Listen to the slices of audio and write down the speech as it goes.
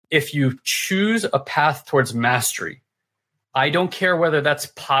if you choose a path towards mastery, I don't care whether that's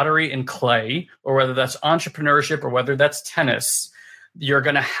pottery and clay or whether that's entrepreneurship or whether that's tennis, you're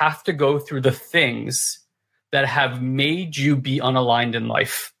going to have to go through the things that have made you be unaligned in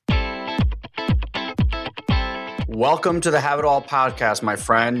life. Welcome to the Have It All podcast, my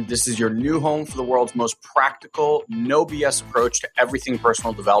friend. This is your new home for the world's most practical, no BS approach to everything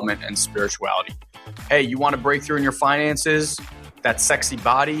personal development and spirituality. Hey, you want to break through in your finances, that sexy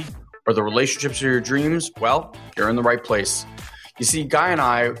body, or the relationships of your dreams? Well, you're in the right place. You see, Guy and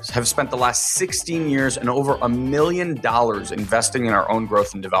I have spent the last 16 years and over $1 million investing in our own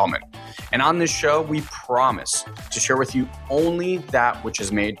growth and development. And on this show, we promise to share with you only that which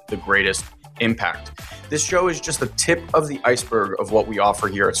has made the greatest impact. This show is just the tip of the iceberg of what we offer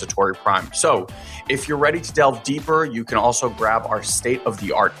here at Satori Prime. So if you're ready to delve deeper, you can also grab our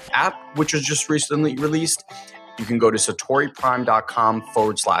state-of-the-art app, which was just recently released. You can go to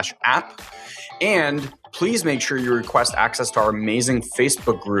satoriprime.com/app. And please make sure you request access to our amazing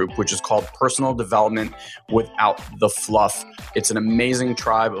Facebook group, which is called Personal Development Without the Fluff. It's an amazing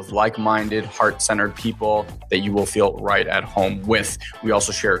tribe of like-minded, heart-centered people that you will feel right at home with. We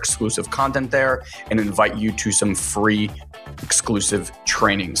also share exclusive content there and invite you to some free exclusive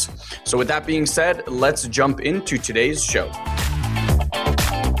trainings. So with that being said, let's jump into today's show.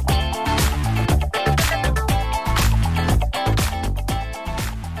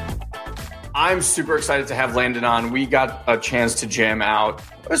 I'm super excited to have Landon on. We got a chance to jam out.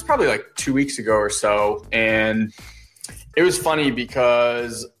 It was probably like 2 weeks ago or so. And it was funny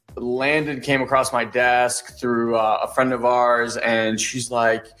because Landon came across my desk through a friend of ours. And she's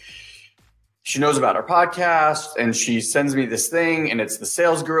like, she knows about our podcast. And she sends me this thing. And it's the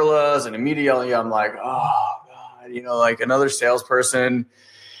Sales Gorillas. And immediately I'm like, oh, God, you know, like another salesperson.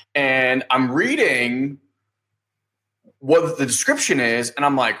 And I'm reading what the description is. And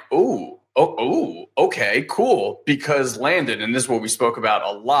I'm like, oh, okay, cool. Because Landon, and this is what we spoke about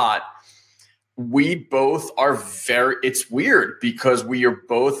a lot, we both are it's weird because we are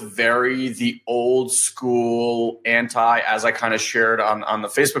both very the old school anti, as I kind of shared on the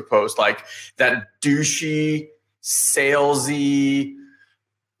Facebook post, like that douchey, salesy,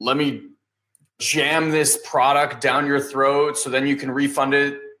 let me jam this product down your throat so then you can refund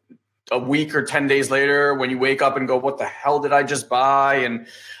it a week or 10 days later when you wake up and go, what the hell did I just buy? And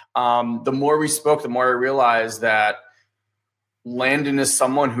the more we spoke, the more I realized that Landon is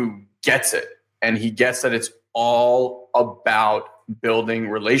someone who gets it, and he gets that it's all about building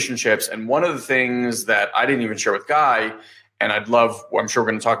relationships. And one of the things that I didn't even share with Guy, and I'm sure we're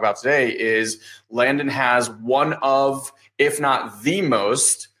going to talk about today, is Landon has one of, if not the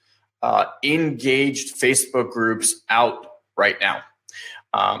most engaged Facebook groups out right now.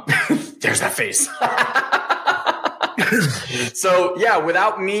 There's that face. So yeah,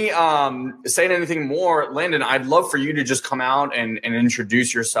 without me saying anything more, Landon, I'd love for you to just come out and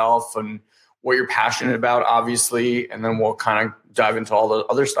introduce yourself and what you're passionate about, obviously, and then we'll kind of dive into all the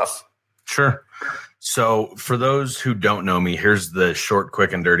other stuff. Sure. So for those who don't know me, here's the short,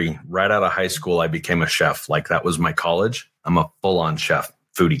 quick, and dirty. Right out of high school, I became a chef. Like that was my college. I'm a full-on chef,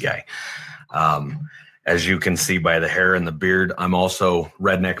 foodie guy. As you can see by the hair and the beard, I'm also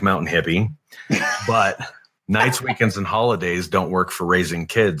redneck mountain hippie, but nights, weekends, and holidays don't work for raising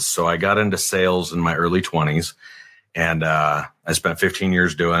kids. So I got into sales in my early 20s, and I spent 15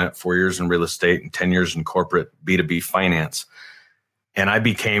 years doing it, 4 years in real estate and 10 years in corporate B2B finance. And I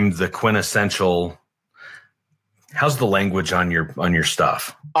became the quintessential. How's the language on your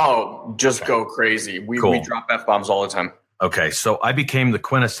stuff? Oh, just go crazy. We drop F-bombs all the time. Okay, so I became the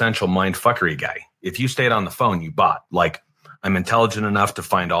quintessential mindfuckery guy. If you stayed on the phone, you bought. Like, I'm intelligent enough to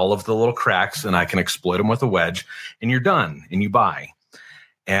find all of the little cracks and I can exploit them with a wedge, and you're done and you buy.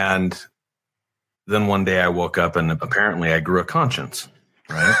 And then one day I woke up and apparently I grew a conscience,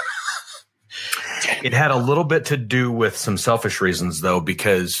 right? It had a little bit to do with some selfish reasons though,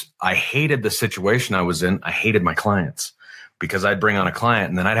 because I hated the situation I was in. I hated my clients because I'd bring on a client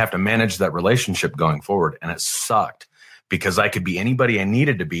and then I'd have to manage that relationship going forward. And it sucked because I could be anybody I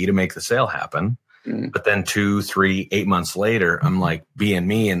needed to be to make the sale happen. But then 2, 3, 8 months later, I'm like being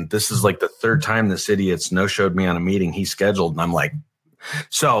me. And this is like the third time this idiot's no-showed me on a meeting he scheduled. And I'm like,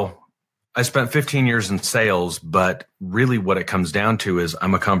 so I spent 15 years in sales, but really what it comes down to is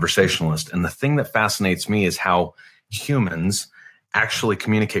I'm a conversationalist. And the thing that fascinates me is how humans actually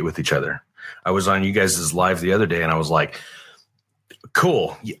communicate with each other. I was on you guys' live the other day and I was like,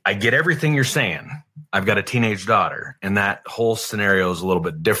 cool. I get everything you're saying. I've got a teenage daughter and that whole scenario is a little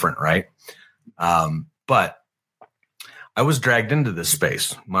bit different, right? But I was dragged into this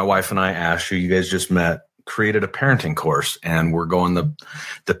space. My wife and I, Ash, who you guys just met, created a parenting course, and we're going the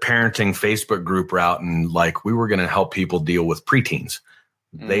parenting Facebook group route. And like, we were going to help people deal with preteens.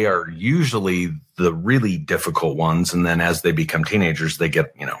 They are usually the really difficult ones. And then as they become teenagers, they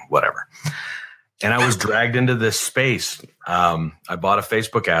get, whatever. And I was dragged into this space. I bought a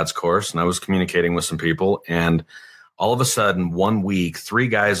Facebook ads course and I was communicating with some people, and all of a sudden, 1 week, 3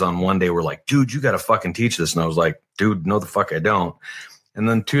 guys on one day were like, dude, you got to fucking teach this. And I was like, dude, no, the fuck I don't. And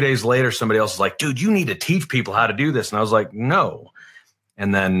then 2 days later, somebody else was like, dude, you need to teach people how to do this. And I was like, no.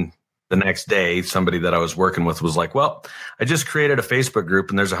 And then the next day, somebody that I was working with was like, well, I just created a Facebook group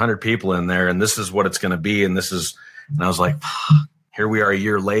and there's 100 people in there and this is what it's going to be. And I was like, here we are a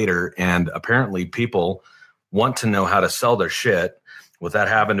year later. And apparently people want to know how to sell their shit without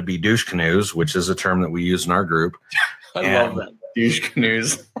having to be douche canoes, which is a term that we use in our group. I love that. Douche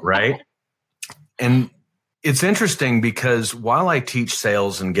canoes. Right. And it's interesting because while I teach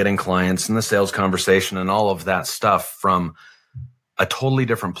sales and getting clients and the sales conversation and all of that stuff from a totally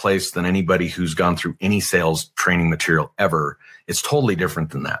different place than anybody who's gone through any sales training material ever, it's totally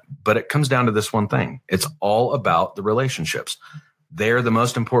different than that. But it comes down to this one thing. It's all about the relationships. They're the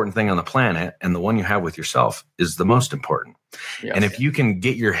most important thing on the planet, and the one you have with yourself is the most important. Yes. And if you can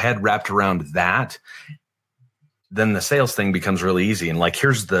get your head wrapped around that, then the sales thing becomes really easy. And like,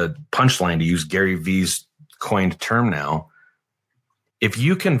 here's the punchline, to use Gary Vee's coined term now. If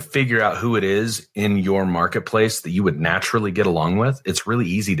you can figure out who it is in your marketplace that you would naturally get along with, it's really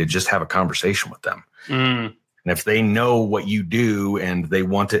easy to just have a conversation with them. And if they know what you do and they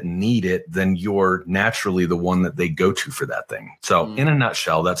want it and need it, then you're naturally the one that they go to for that thing. So in a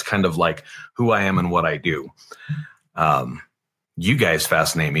nutshell, that's kind of like who I am and what I do. You guys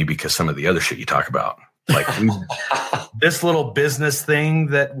fascinate me because some of the other shit you talk about, like this little business thing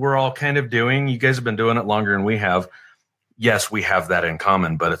that we're all kind of doing. You guys have been doing it longer than we have. Yes, we have that in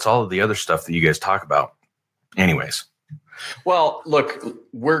common, but it's all of the other stuff that you guys talk about. Anyways. Well, look,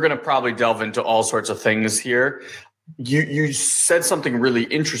 we're going to probably delve into all sorts of things here. You said something really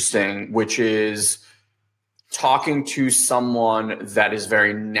interesting, which is talking to someone that is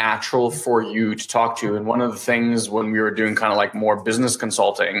very natural for you to talk to. And one of the things when we were doing kind of like more business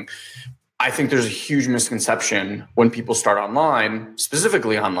consulting, I think there's a huge misconception when people start online,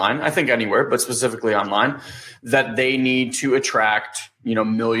 specifically online, I think anywhere, but specifically online, that they need to attract,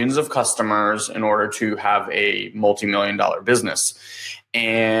 millions of customers in order to have a multi-million-dollar business.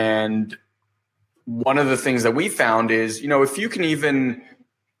 And one of the things that we found is, if you can even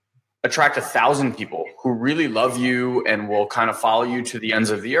attract 1,000 people who really love you and will kind of follow you to the ends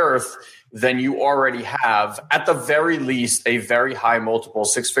of the earth, then you already have, at the very least, a very high multiple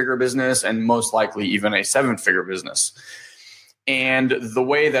 6-figure business and most likely even a 7-figure business. And the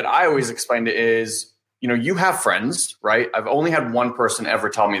way that I always explained it is, you have friends, right? I've only had one person ever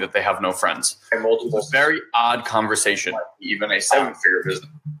tell me that they have no friends. It's a very odd conversation, even a 7-figure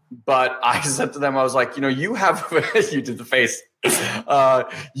business. But I said to them, I was like, you have, you did the face.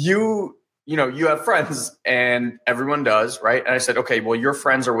 You have friends and everyone does, right? And I said, okay, well, your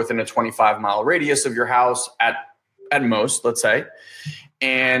friends are within a 25-mile radius of your house at most, let's say.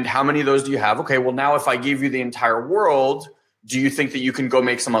 And how many of those do you have? Okay, well, now if I gave you the entire world, do you think that you can go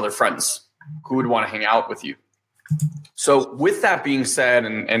make some other friends who would want to hang out with you? So with that being said,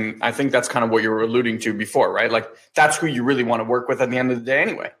 and I think that's kind of what you were alluding to before, right? Like that's who you really want to work with at the end of the day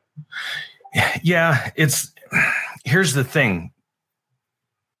anyway. Yeah, here's the thing.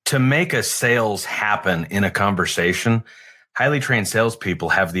 To make a sales happen in a conversation, highly trained salespeople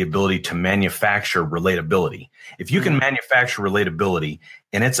have the ability to manufacture relatability. If you can manufacture relatability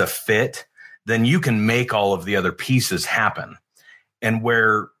and it's a fit, then you can make all of the other pieces happen. And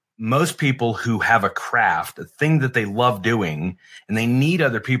where most people who have a craft, a thing that they love doing, and they need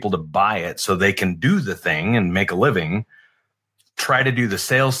other people to buy it so they can do the thing and make a living, try to do the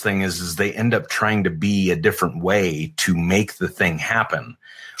sales thing is they end up trying to be a different way to make the thing happen.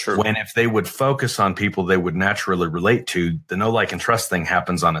 True. When if they would focus on people they would naturally relate to, the know, like, and trust thing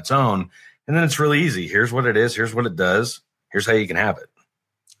happens on its own. And then it's really easy. Here's what it is. Here's what it does. Here's how you can have it.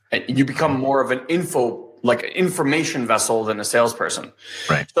 And you become more of an information vessel than a salesperson.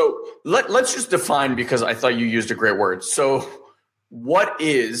 Right. So let's just define, because I thought you used a great word. So what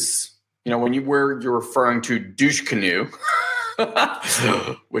is, when you're referring to douche canoe,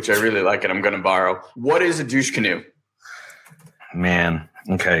 which I really like and I'm going to borrow. What is a douche canoe? Man.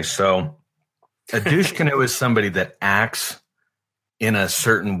 Okay. So a douche canoe is somebody that acts in a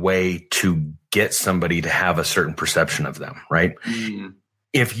certain way to get somebody to have a certain perception of them. Right.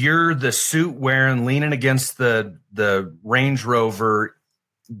 If you're the suit wearing, leaning against the Range Rover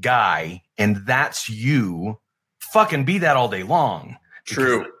guy, and that's you, fucking be that all day long.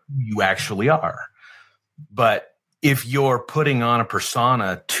 True. You actually are. But if you're putting on a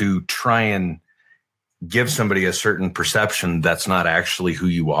persona to try and give somebody a certain perception that's not actually who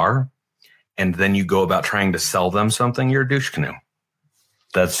you are, and then you go about trying to sell them something, you're a douche canoe.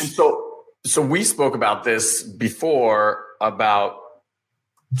 So we spoke about this before about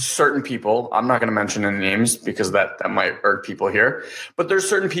certain people. I'm not going to mention any names because that might irk people here, but there's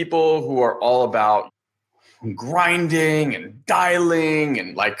certain people who are all about grinding and dialing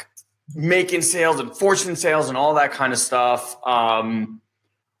and like making sales and forcing sales and all that kind of stuff,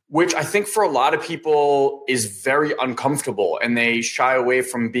 which I think for a lot of people is very uncomfortable, and they shy away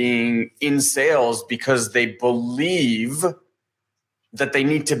from being in sales because they believe that they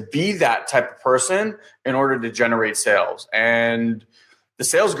need to be that type of person in order to generate sales. And the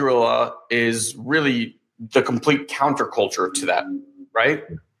sales gorilla is really the complete counterculture to that, right?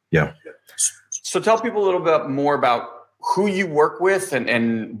 Yeah. So tell people a little bit more about who you work with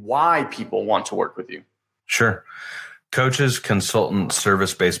and why people want to work with you. Sure. Coaches, consultants,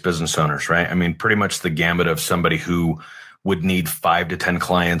 service-based business owners, right? I mean, pretty much the gamut of somebody who would need 5 to 10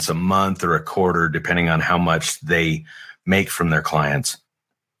 clients a month or a quarter, depending on how much they make from their clients.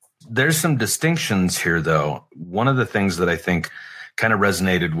 There's some distinctions here, though. One of the things that I think kind of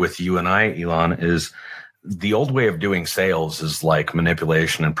resonated with you and I, Elon, is the old way of doing sales is like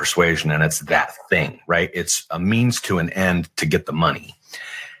manipulation and persuasion, and it's that thing, right? It's a means to an end to get the money.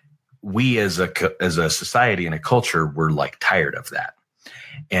 We as a society and a culture, we're like tired of that.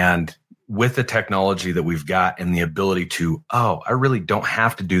 And with the technology that we've got and the ability to, I really don't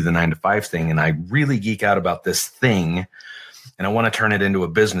have to do the 9-to-5 thing, and I really geek out about this thing, and I want to turn it into a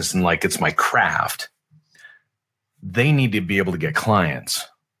business and like it's my craft. They need to be able to get clients.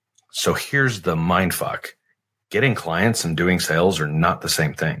 So here's the mind fuck. Getting clients and doing sales are not the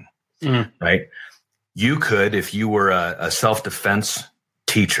same thing, right? You could, if you were a self-defense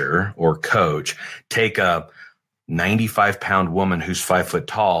teacher or coach, take a 95-pound woman who's 5 foot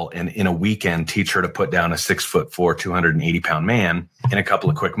tall and in a weekend teach her to put down a 6'4", 280-pound man in a couple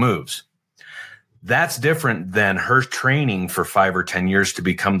of quick moves. That's different than her training for 5 or 10 years to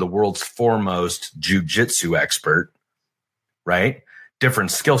become the world's foremost jiu-jitsu expert, right?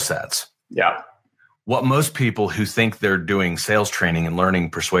 Different skill sets. Yeah. What most people who think they're doing sales training and learning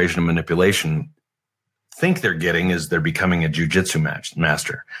persuasion and manipulation think they're getting is they're becoming a jiu-jitsu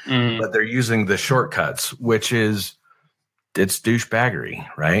master. But they're using the shortcuts, which is, it's douchebaggery,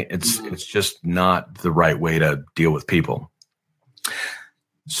 right? It's just not the right way to deal with people.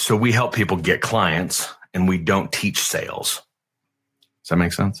 So we help people get clients, and we don't teach sales. Does that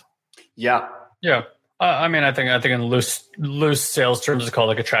make sense? Yeah. Yeah. I mean, I think in loose sales terms, it's called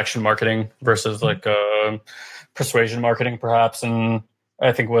like attraction marketing versus like persuasion marketing, perhaps. And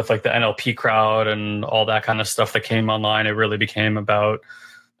I think with like the NLP crowd and all that kind of stuff that came online, it really became about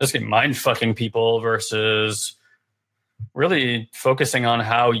just mind fucking people versus really focusing on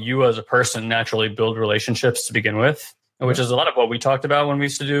how you as a person naturally build relationships to begin with, which is a lot of what we talked about when we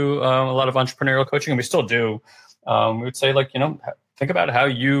used to do a lot of entrepreneurial coaching, and we still do. We would say, like, think about how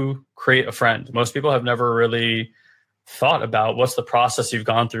you create a friend. Most people have never really thought about what's the process you've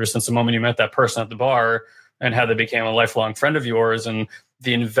gone through since the moment you met that person at the bar and how they became a lifelong friend of yours and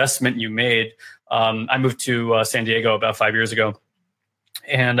the investment you made. I moved to San Diego about 5 years ago,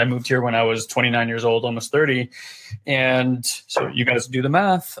 and I moved here when I was 29 years old, almost 30. And so you guys do the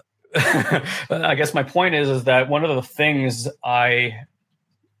math. I guess my point is that one of the things I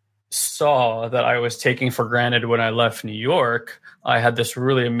saw that I was taking for granted when I left New York, I had this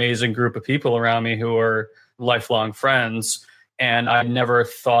really amazing group of people around me who were lifelong friends. And I never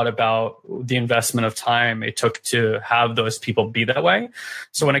thought about the investment of time it took to have those people be that way.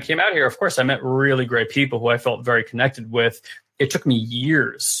 So when I came out here, of course, I met really great people who I felt very connected with. It took me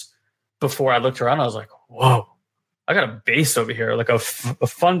years before I looked around. I was like, whoa, I got a base over here, like a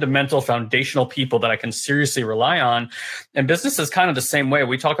fundamental, foundational people that I can seriously rely on. And business is kind of the same way.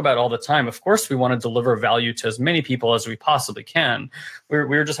 We talk about it all the time. Of course, we want to deliver value to as many people as we possibly can. We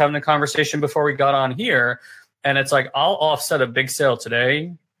were just having a conversation before we got on here. And it's like, I'll offset a big sale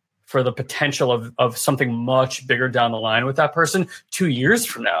today for the potential of something much bigger down the line with that person 2 years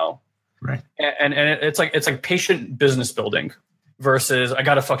from now. Right. And it's like patient business building versus I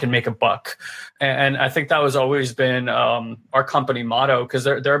got to fucking make a buck. And I think that was always been our company motto, because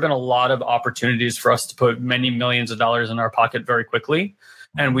there have been a lot of opportunities for us to put many millions of dollars in our pocket very quickly.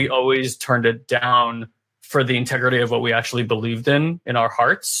 And we always turned it down for the integrity of what we actually believed in our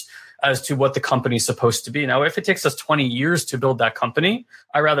hearts as to what the company's supposed to be. Now, if it takes us 20 years to build that company,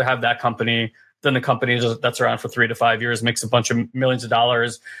 I'd rather have that company than the company that's around for 3 to 5 years, makes a bunch of millions of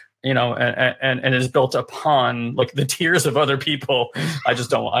dollars, and is built upon like the tears of other people. I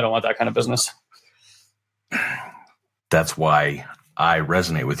don't want that kind of business. that's why I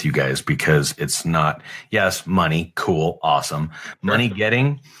resonate with you guys, because it's not, yes, money, cool, awesome. Money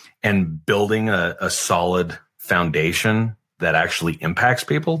getting and building a solid foundation that actually impacts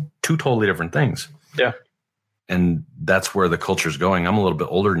people, two totally different things. Yeah. And that's where the culture's going. I'm a little bit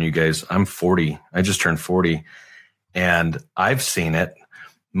older than you guys. I'm 40. I just turned 40. And I've seen it.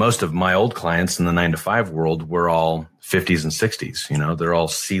 Most of my old clients in the 9-to-5 world were all 50s and 60s. You know, they're all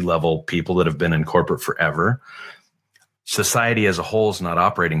C-level people that have been in corporate forever. Society as a whole is not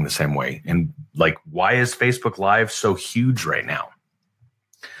operating the same way. And like, why is Facebook Live so huge right now?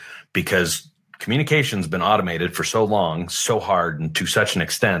 Because communication's been automated for so long, so hard, and to such an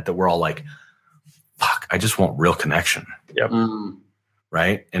extent that we're all like, fuck, I just want real connection. Yep.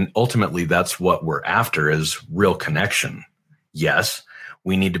 Right. And ultimately, that's what we're after, is real connection. Yes,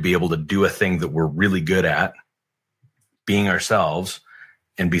 we need to be able to do a thing that we're really good at, being ourselves,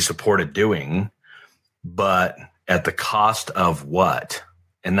 and be supported doing, but at the cost of what?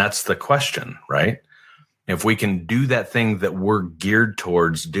 And that's the question, right? If we can do that thing that we're geared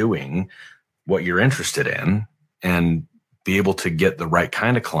towards doing, what you're interested in, and be able to get the right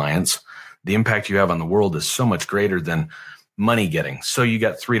kind of clients, the impact you have on the world is so much greater than money getting. So you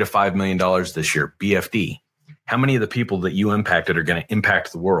got $3 to $5 million this year, BFD. How many of the people that you impacted are going to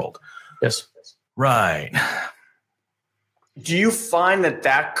impact the world? Yes. Right. Do you find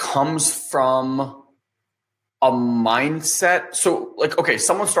that comes from a mindset? So like, okay,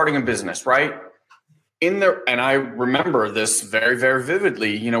 someone's starting a business, right? And I remember this very, very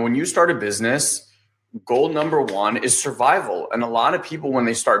vividly. You know, when you start a business, goal number one is survival. And a lot of people, when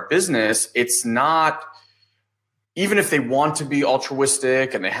they start business, it's not, even if they want to be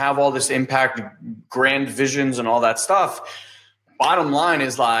altruistic and they have all this impact, grand visions and all that stuff, bottom line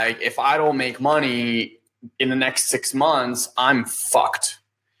is like, if I don't make money in the next 6 months, I'm fucked.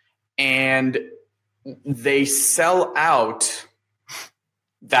 And they sell out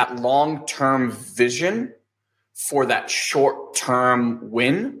that long-term vision for that short-term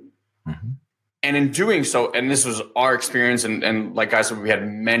win. Mm-hmm. And in doing so, and this was our experience, and like I said, we had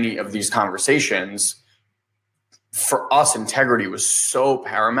many of these conversations. For us, integrity was so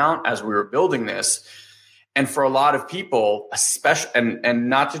paramount as we were building this. And for a lot of people, especially, and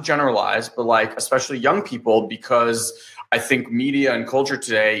not to generalize, but like especially young people, because I think media and culture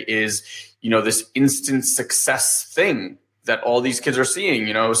today is, you know, this instant success thing that all these kids are seeing.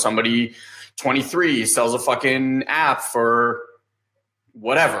 You know, somebody 23 sells a fucking app for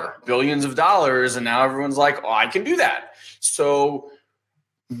whatever, billions of dollars. And now everyone's like, oh, I can do that. So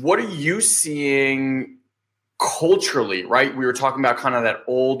what are you seeing culturally, right? We were talking about kind of that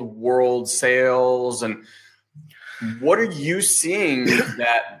old world sales. And what are you seeing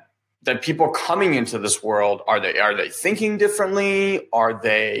that people coming into this world, are they thinking differently? Are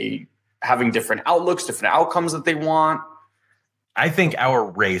they having different outlooks, different outcomes that they want? I think our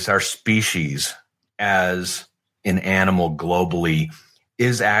race, our species as an animal globally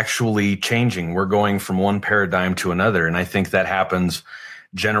is actually changing. We're going from one paradigm to another. And I think that happens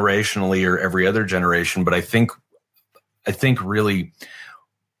generationally or every other generation. But I think really,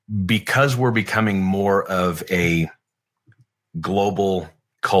 because we're becoming more of a global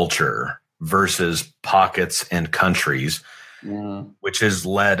culture versus pockets and countries, which is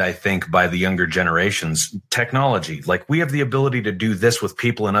led, I think, by the younger generations, technology. Like, we have the ability to do this with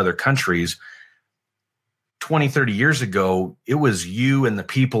people in other countries. 20, 30 years ago, it was you and the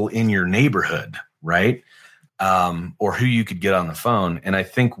people in your neighborhood, right? Or who you could get on the phone. And I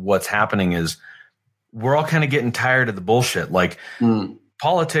think what's happening is we're all kind of getting tired of the bullshit. Like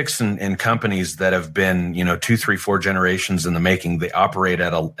politics and companies that have been, 2, 3, 4 generations in the making, they operate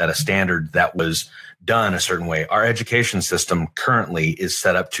at a standard that was done a certain way. Our education system currently is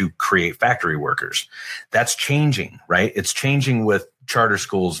set up to create factory workers. That's changing, right? It's changing with charter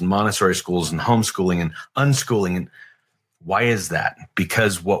schools and Montessori schools and homeschooling and unschooling. And why is that?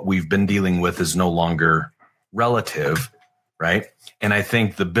 Because what we've been dealing with is no longer relative, right? And I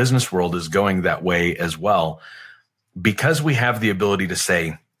think the business world is going that way as well, because we have the ability to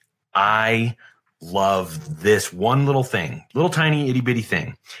say, I love this one little thing, little tiny itty bitty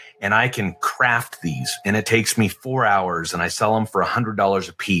thing, and I can craft these, and it takes me 4 hours, and I sell them for $100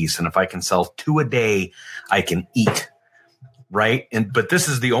 a piece. And if I can sell 2 a day, I can eat, right? But this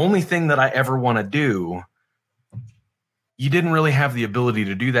is the only thing that I ever want to do. You didn't really have the ability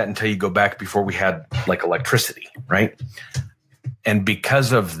to do that until you go back before we had like electricity, right? And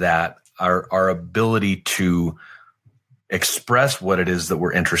because of that, our ability to express what it is that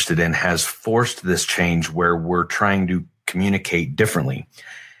we're interested in has forced this change where we're trying to communicate differently.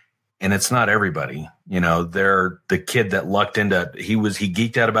 And it's not everybody, they're the kid that lucked into, he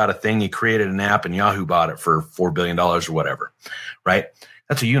geeked out about a thing. He created an app and Yahoo bought it for $4 billion or whatever, right?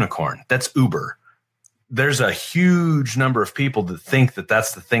 That's a unicorn. That's Uber. There's a huge number of people that think that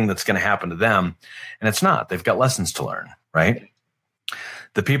that's the thing that's going to happen to them. And it's not. They've got lessons to learn, right?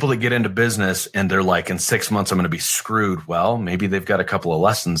 The people that get into business and they're like, in 6 months, I'm going to be screwed. Well, maybe they've got a couple of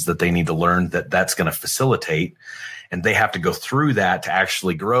lessons that they need to learn that's going to facilitate. And they have to go through that to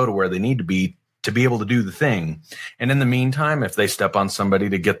actually grow to where they need to be able to do the thing. And in the meantime, if they step on somebody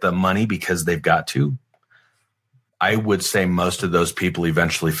to get the money because they've got to, I would say most of those people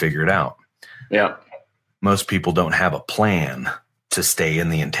eventually figure it out. Yeah. Most people don't have a plan to stay in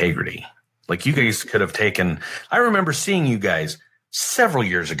the integrity. Like you guys could have I remember seeing you guys several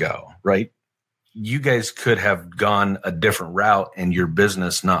years ago, right? You guys could have gone a different route and your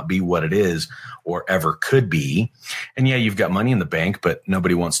business not be what it is or ever could be. And yeah, you've got money in the bank, but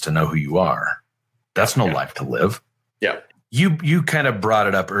nobody wants to know who you are. That's no life to live. Yeah. You kind of brought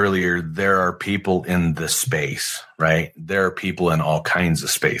it up earlier. There are people in the space, right? There are people in all kinds of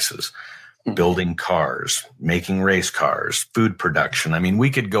spaces, building cars, making race cars, food production. I mean, we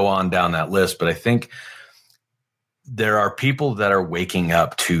could go on down that list, but I think there are people that are waking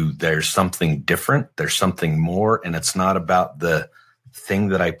up to there's something different, there's something more, and it's not about the thing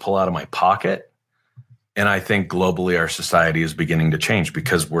that I pull out of my pocket. And I think globally our society is beginning to change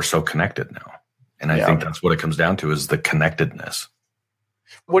because we're so connected now. And I think that's what it comes down to is the connectedness.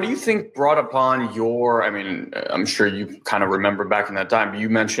 What do you think brought upon I'm sure you kind of remember back in that time, but you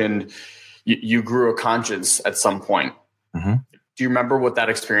mentioned you grew a conscience at some point. Mm-hmm. Do you remember what that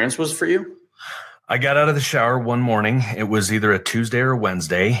experience was for you? I got out of the shower one morning. It was either a Tuesday or a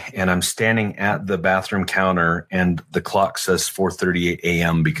Wednesday, and I'm standing at the bathroom counter, and the clock says 4:38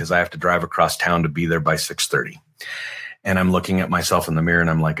 a.m. because I have to drive across town to be there by 6:30. And I'm looking at myself in the mirror, and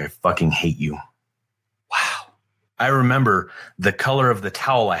I'm like, I fucking hate you. Wow. I remember the color of the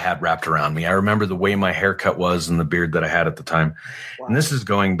towel I had wrapped around me. I remember the way my haircut was and the beard that I had at the time. Wow. And this is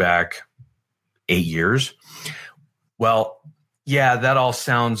going back 8 years. Well, yeah, that all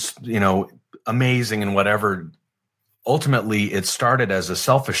sounds, amazing and whatever. Ultimately, it started as a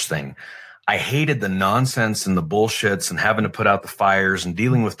selfish thing. I hated the nonsense and the bullshits and having to put out the fires and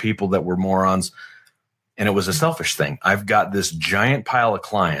dealing with people that were morons. And it was a selfish thing. I've got this giant pile of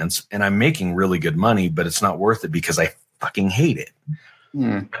clients and I'm making really good money, but it's not worth it because I fucking hate it.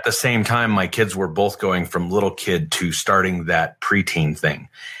 At the same time, my kids were both going from little kid to starting that preteen thing.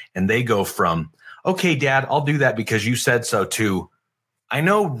 And they go from, okay, Dad, I'll do that because you said so, to, I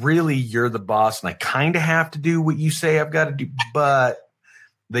know really you're the boss and I kind of have to do what you say I've got to do, but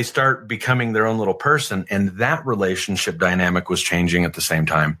they start becoming their own little person. And that relationship dynamic was changing at the same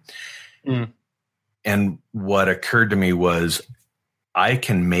time. And what occurred to me was I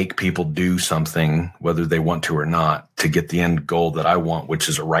can make people do something, whether they want to or not, to get the end goal that I want, which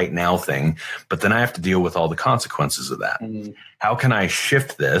is a right now thing. But then I have to deal with all the consequences of that. How can I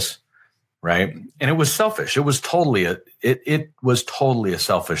shift this? Right. And it was selfish. It was totally a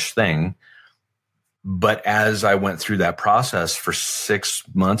selfish thing. But as I went through that process for 6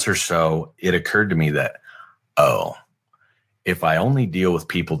 months or so, it occurred to me that, if I only deal with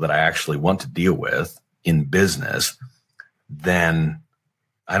people that I actually want to deal with in business, then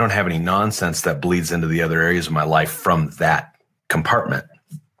I don't have any nonsense that bleeds into the other areas of my life from that compartment.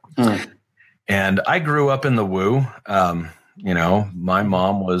 And I grew up in the woo. My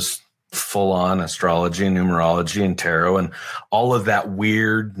mom was full on astrology and numerology and tarot and all of that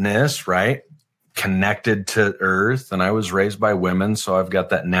weirdness, right? Connected to earth. And I was raised by women. So I've got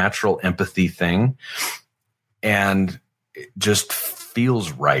that natural empathy thing. And it just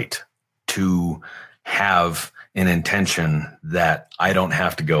feels right to have an intention that I don't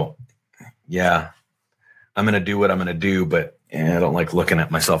have to go, yeah, I'm going to do what I'm going to do, but I don't like looking at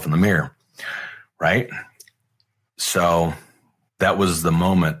myself in the mirror. Right. So that was the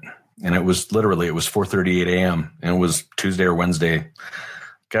moment. And it was 4:38 a.m. and it was Tuesday or Wednesday.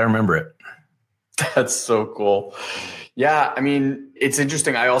 Gotta remember it. That's so cool. Yeah. I mean, it's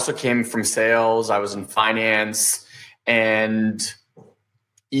interesting. I also came from sales. I was in finance. And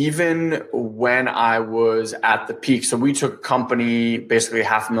even when I was at the peak, so we took a company, basically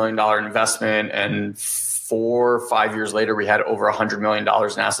 $500,000 investment, and 4 or 5 years later, we had over $100 million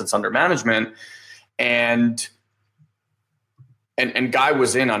in assets under management. And Guy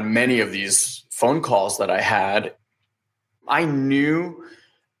was in on many of these phone calls that I had. I knew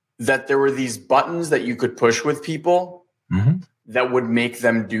that there were these buttons that you could push with people that would make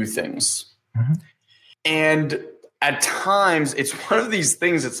them do things. And at times, it's one of these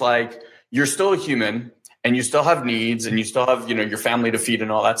things. It's like, you're still a human and you still have needs and you still have, your family to feed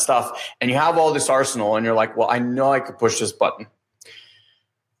and all that stuff. And you have all this arsenal and you're like, well, I know I could push this button.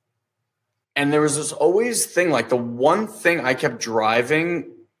 And there was this always thing, like the one thing I kept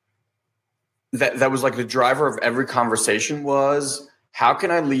driving that was like the driver of every conversation was, how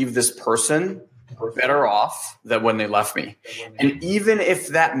can I leave this person better off than when they left me? And even if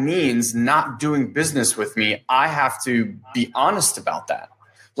that means not doing business with me, I have to be honest about that.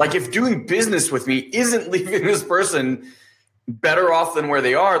 Like if doing business with me isn't leaving this person better off than where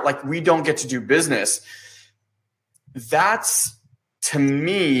they are, like we don't get to do business. That's, to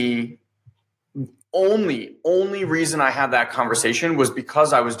me, only reason I had that conversation was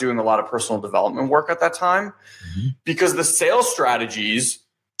because I was doing a lot of personal development work at that time, because the sales strategies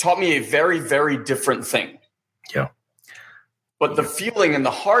taught me a very, very different thing. Yeah. But the feeling and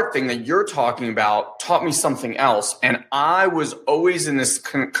the heart thing that you're talking about taught me something else. And I was always in this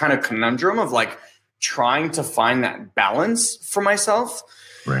kind of conundrum of like trying to find that balance for myself.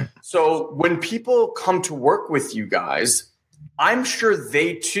 Right. So when people come to work with you guys, I'm sure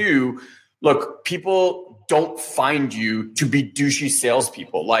they too, look, people don't find you to be douchey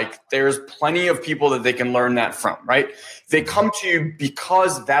salespeople. Like there's plenty of people that they can learn that from, right? They come to you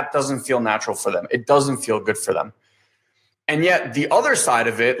because that doesn't feel natural for them. It doesn't feel good for them. And yet the other side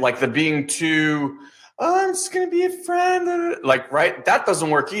of it, like the being too, oh, I'm just going to be a friend. Like, right. That doesn't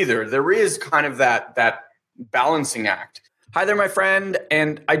work either. There is kind of that balancing act. Hi there, my friend.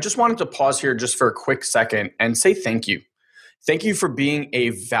 And I just wanted to pause here just for a quick second and say thank you. Thank you for being a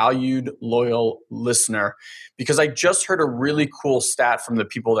valued, loyal listener, because I just heard a really cool stat from the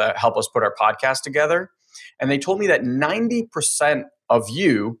people that help us put our podcast together. And they told me that 90% of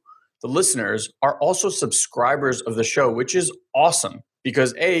you, the listeners, are also subscribers of the show, which is awesome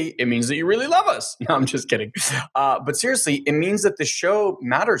because A, it means that you really love us. No, I'm just kidding. But seriously, it means that the show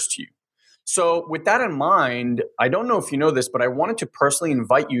matters to you. So with that in mind, I don't know if you know this, but I wanted to personally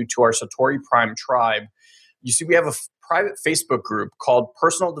invite you to our Satori Prime tribe. You see, we have a private Facebook group called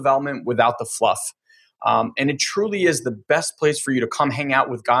Personal Development Without the Fluff. And it truly is the best place for you to come hang out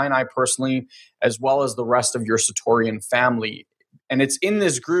with Guy and I personally, as well as the rest of your Satorian family. And it's in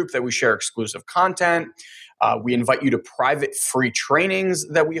this group that we share exclusive content. We invite you to private free trainings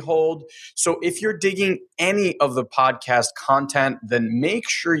that we hold. So if you're digging any of the podcast content, then make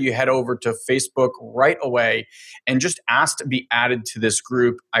sure you head over to Facebook right away and just ask to be added to this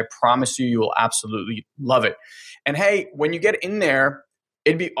group. I promise you, you will absolutely love it. And hey, when you get in there,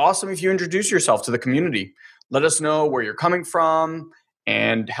 it'd be awesome if you introduce yourself to the community. Let us know where you're coming from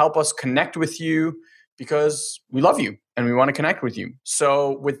and help us connect with you because we love you and we want to connect with you.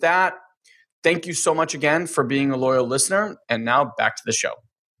 So with that, thank you so much again for being a loyal listener. And now back to the show.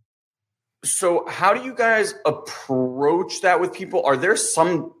 So how do you guys approach that with people? Are there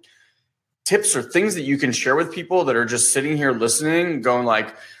some tips or things that you can share with people that are just sitting here listening, going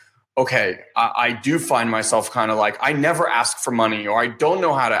like, okay, I do find myself kind of like, I never ask for money, or I don't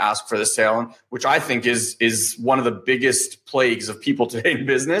know how to ask for the sale, which I think is one of the biggest plagues of people today in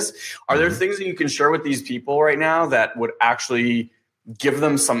business. Are there things that you can share with these people right now that would actually give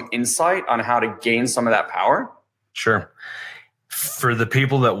them some insight on how to gain some of that power? Sure. For the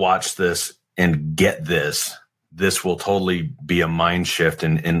people that watch this and get this will totally be a mind shift.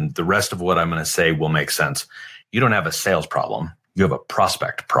 And the rest of what I'm going to say will make sense. You don't have a sales problem. You have a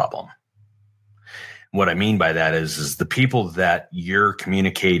prospect problem. What I mean by that is the people that you're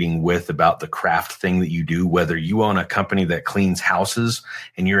communicating with about the craft thing that you do, whether you own a company that cleans houses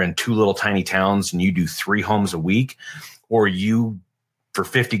and you're in 2 little tiny towns and you do 3 homes a week, or you for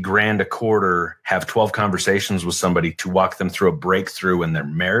 $50,000 a quarter have 12 conversations with somebody to walk them through a breakthrough in their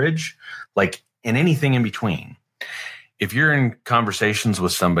marriage, like in anything in between. If you're in conversations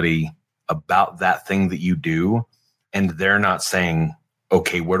with somebody about that thing that you do, and they're not saying,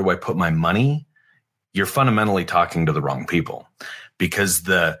 okay, where do I put my money? You're fundamentally talking to the wrong people, because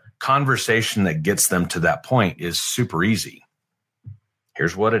the conversation that gets them to that point is super easy.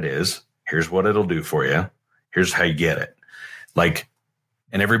 Here's what it is. Here's what it'll do for you. Here's how you get it. Like,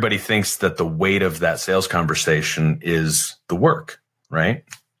 and everybody thinks that the weight of that sales conversation is the work, right?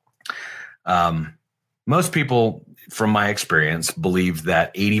 Most people, from my experience, believe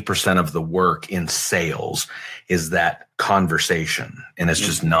that 80% of the work in sales is that conversation, and it's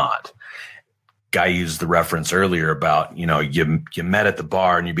just not. Guy used the reference earlier about, you met at the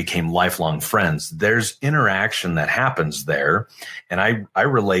bar and you became lifelong friends. There's interaction that happens there. And I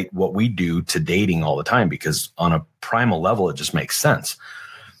relate what we do to dating all the time, because on a primal level, it just makes sense.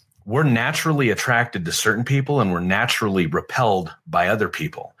 We're naturally attracted to certain people and we're naturally repelled by other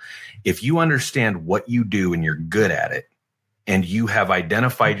people. If you understand what you do and you're good at it, and you have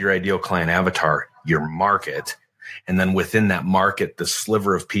identified your ideal client avatar your market. And then within that market, the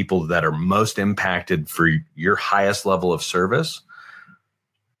sliver of people that are most impacted for your highest level of service.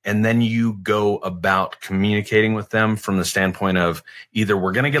 And then you go about communicating with them from the standpoint of either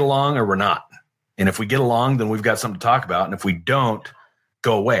we're going to get along or we're not. And if we get along, then we've got something to talk about. And if we don't,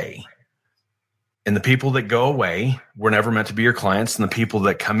 go away. And the people that go away were never meant to be your clients. And the people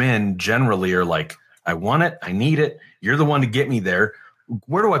that come in generally are like, I want it. I need it. You're the one to get me there.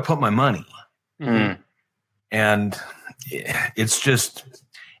 Where do I put my money? Mm-hmm. And it's just,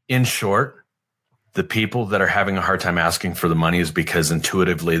 in short, the people that are having a hard time asking for the money is because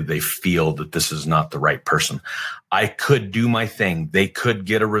intuitively they feel that this is not the right person. I could do my thing. They could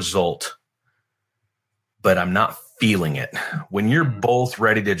get a result, but I'm not feeling it. When you're both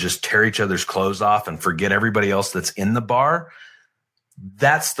ready to just tear each other's clothes off and forget everybody else that's in the bar,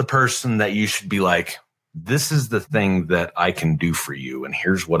 that's the person that you should be like, this is the thing that I can do for you. And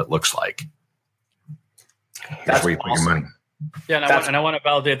here's what it looks like. That's where you put your money. Yeah, and I want to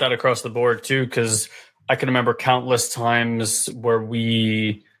validate that across the board too, because I can remember countless times where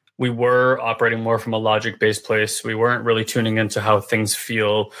we were operating more from a logic-based place. We weren't really tuning into how things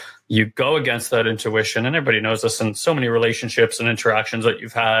feel. You go against that intuition, and everybody knows this in so many relationships and interactions that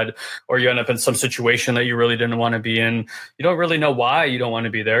you've had, or you end up in some situation that you really didn't want to be in. You don't really know why you don't want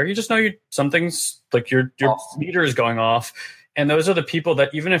to be there. You just know something's like your meter is going off. And those are the people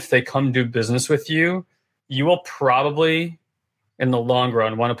that even if they come do business with you, you will probably, in the long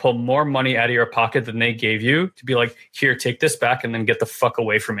run, want to pull more money out of your pocket than they gave you to be like, here, take this back and then get the fuck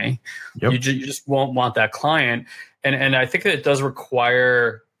away from me. Yep. You just won't want that client. And I think that it does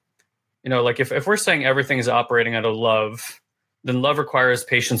require, like if we're saying everything is operating out of love, then love requires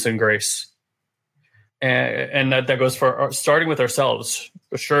patience and grace. And that goes for starting with ourselves,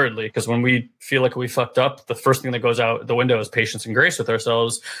 assuredly, because when we feel like we fucked up, the first thing that goes out the window is patience and grace with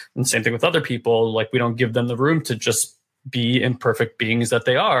ourselves. And same thing with other people. Like we don't give them the room to just be imperfect beings that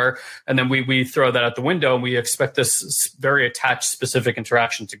they are. And then we throw that out the window and we expect this very attached specific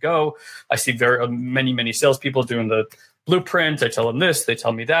interaction to go. I see many salespeople doing the blueprint. I tell them this, they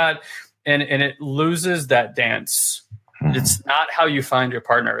tell me that. And it loses that dance. It's not how you find your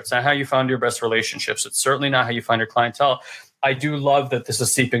partner. It's not how you find your best relationships. It's certainly not how you find your clientele. I do love that this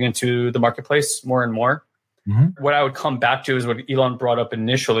is seeping into the marketplace more and more. Mm-hmm. What I would come back to is what Elon brought up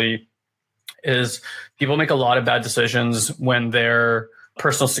initially is people make a lot of bad decisions when their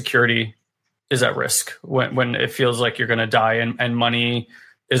personal security is at risk, when it feels like you're going to die, and money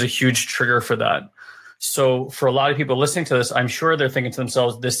is a huge trigger for that. So for a lot of people listening to this, I'm sure they're thinking to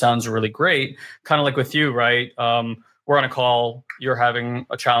themselves, this sounds really great. Kind of like with you, right? We're on a call. You're having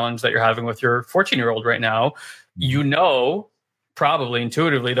a challenge that you're having with your 14-year-old right now. You know, probably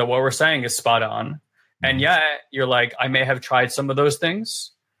intuitively that what we're saying is spot on. And yet you're like, I may have tried some of those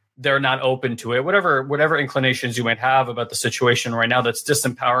things. They're not open to it. Whatever inclinations you might have about the situation right now that's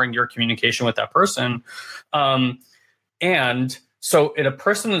disempowering your communication with that person. And so in a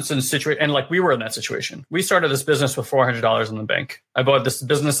person that's in a situation, and like we were in that situation, we started this business with $400 in the bank. I bought this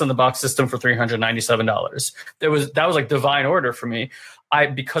business in the box system for $397. That was like divine order for me.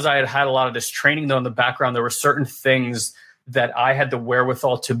 Because I had a lot of this training though in the background, there were certain things that I had the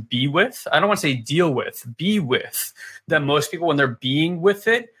wherewithal to be with. I don't want to say deal with, be with. That most people, when they're being with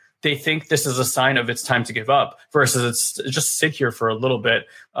it, they think this is a sign of it's time to give up versus it's just sit here for a little bit.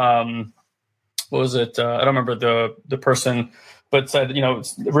 What was it? I don't remember the person, but said,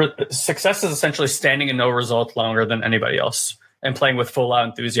 success is essentially standing in no result longer than anybody else and playing with full out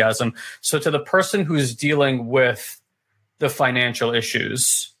enthusiasm. So to the person who's dealing with the financial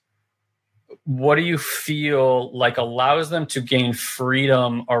issues, what do you feel like allows them to gain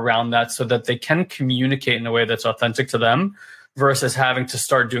freedom around that so that they can communicate in a way that's authentic to them versus having to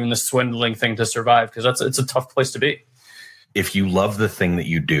start doing the swindling thing to survive? Because it's a tough place to be. If you love the thing that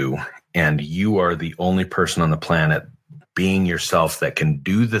you do and you are the only person on the planet being yourself that can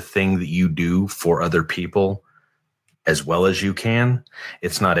do the thing that you do for other people as well as you can,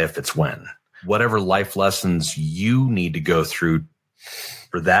 it's not if, it's when. Whatever life lessons you need to go through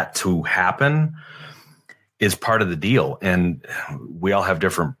for that to happen is part of the deal. And we all have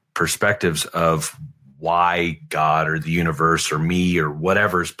different perspectives of why God or the universe or me or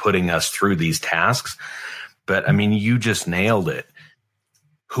whatever is putting us through these tasks. But I mean, you just nailed it.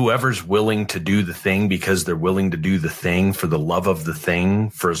 Whoever's willing to do the thing because they're willing to do the thing for the love of the thing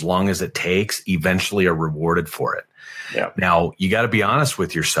for as long as it takes, eventually are rewarded for it. Yeah. Now, you got to be honest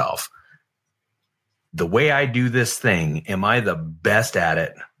with yourself. The way I do this thing, am I the best at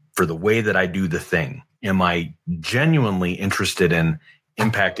it for the way that I do the thing? Am I genuinely interested in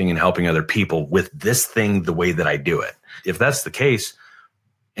impacting and helping other people with this thing the way that I do it? If that's the case,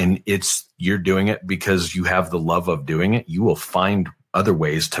 and you're doing it because you have the love of doing it, you will find other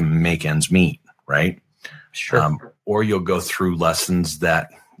ways to make ends meet, right? Sure. Or you'll go through lessons that,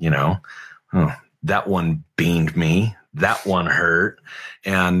 that one beamed me, that one hurt.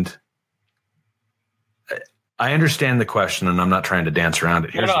 And I understand the question, and I'm not trying to dance around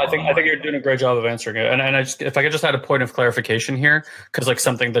it. I think you're doing a great job of answering it. And if I could just add a point of clarification here, because like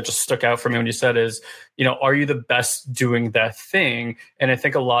something that just stuck out for me when you said is, are you the best doing that thing? And I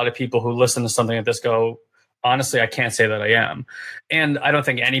think a lot of people who listen to something like this go, honestly, I can't say that I am. And I don't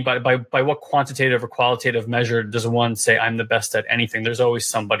think anybody, by what quantitative or qualitative measure does one say I'm the best at anything? There's always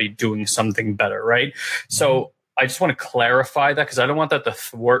somebody doing something better, right? Mm-hmm. So I just want to clarify that, because I don't want that to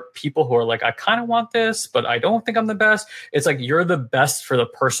thwart people who are like, I kind of want this, but I don't think I'm the best. It's like, you're the best for the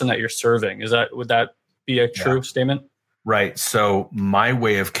person that you're serving. Would that be a true statement? Right. So my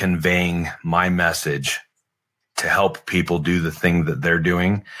way of conveying my message to help people do the thing that they're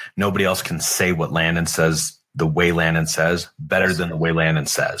doing, nobody else can say what Landon says the way Landon says better than the way Landon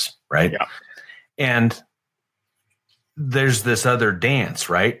says. Right. Yeah. And there's this other dance,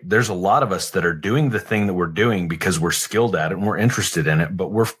 right? There's a lot of us that are doing the thing that we're doing because we're skilled at it and we're interested in it,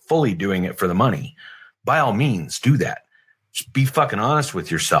 but we're fully doing it for the money. By all means, do that. Just be fucking honest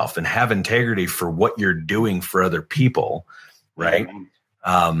with yourself and have integrity for what you're doing for other people, right?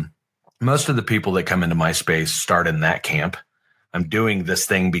 Most of the people that come into my space start in that camp. I'm doing this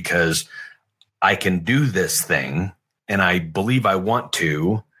thing because I can do this thing and I believe I want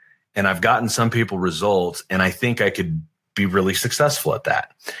to, and I've gotten some people results, and I think I could be really successful at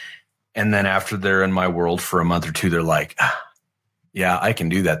that. And then after they're in my world for a month or two, they're like, yeah, I can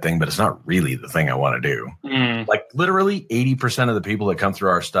do that thing, but it's not really the thing I want to do. Like literally 80% of the people that come through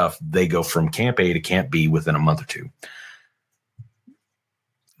our stuff, they go from camp A to camp B within a month or two.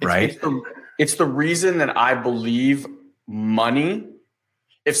 Right? It's the reason that I believe money.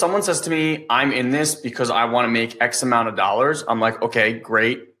 If someone says to me, I'm in this because I want to make X amount of dollars, I'm like, okay,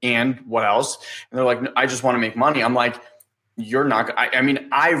 great. And what else? And they're like, no, I just want to make money. I'm like, you're not. I mean,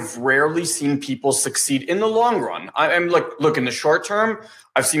 I've rarely seen people succeed in the long run. I'm like, look, in the short term,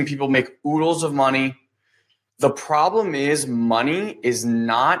 I've seen people make oodles of money. The problem is money is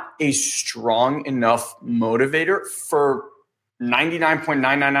not a strong enough motivator for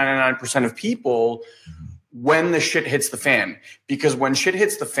 99.9999% of people when the shit hits the fan. Because when shit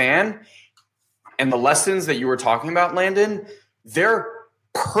hits the fan, and the lessons that you were talking about, Landon, they're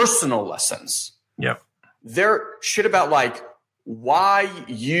personal lessons. Yep. They're shit about like why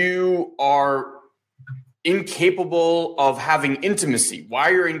you are incapable of having intimacy, why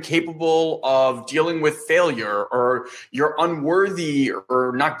you're incapable of dealing with failure, or you're unworthy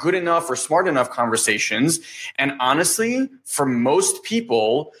or not good enough or smart enough conversations. And honestly, for most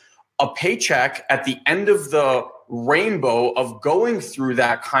people, a paycheck at the end of the rainbow of going through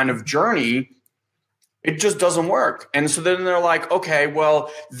that kind of journey, it just doesn't work. And so then they're like, okay,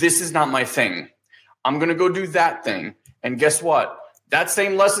 well, this is not my thing. I'm going to go do that thing. And guess what? That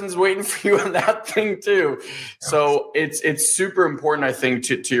same lesson's waiting for you on that thing too. So it's super important, I think,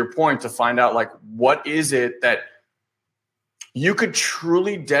 to your point, to find out like, what is it that you could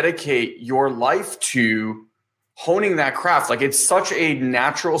truly dedicate your life to honing that craft. Like, it's such a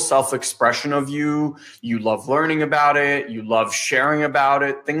natural self-expression of you. You love learning about it. You love sharing about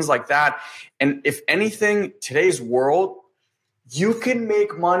it, things like that. And if anything, today's world, you can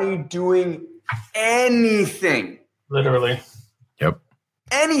make money doing anything. Literally. Yep.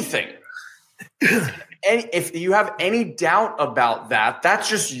 Anything. And if you have any doubt about that, that's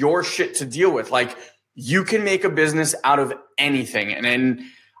just your shit to deal with. Like, you can make a business out of anything. And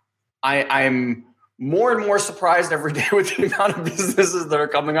I'm more and more surprised every day with the amount of businesses that are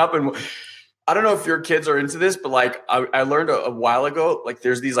coming up. And I don't know if your kids are into this, but like I learned a while ago, like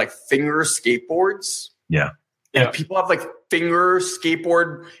there's these like finger skateboards. Yeah. And people have like finger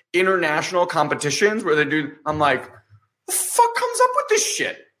skateboard international competitions where they do. I'm like, the fuck comes up with this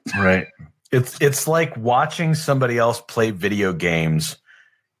shit? Right. It's like watching somebody else play video games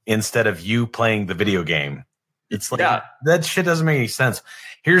instead of you playing the video game. It's like that shit doesn't make any sense.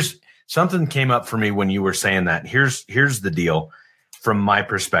 Here's something came up for me when you were saying that. Here's the deal from my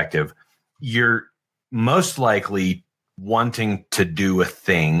perspective. You're most likely wanting to do a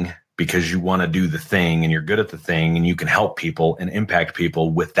thing because you want to do the thing and you're good at the thing and you can help people and impact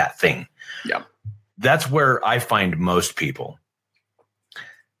people with that thing. Yeah. That's where I find most people,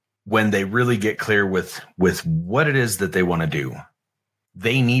 when they really get clear with what it is that they want to do,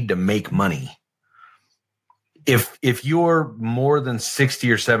 they need to make money. If you're more than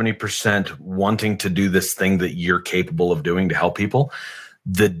 60 or 70% wanting to do this thing that you're capable of doing to help people,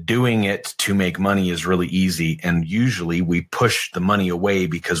 the doing it to make money is really easy. And usually we push the money away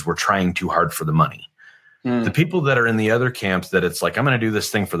because we're trying too hard for the money. The people that are in the other camps that it's like, I'm going to do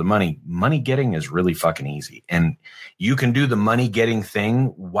this thing for the money. Money getting is really fucking easy. And you can do the money getting thing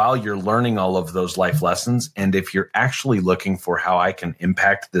while you're learning all of those life lessons. And if you're actually looking for how I can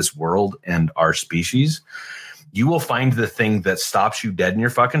impact this world and our species, you will find the thing that stops you dead in your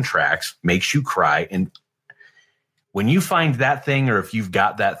fucking tracks, makes you cry. And when you find that thing, or if you've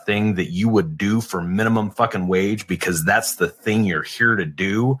got that thing that you would do for minimum fucking wage, because that's the thing you're here to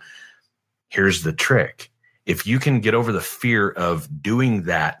do, here's the trick. If you can get over the fear of doing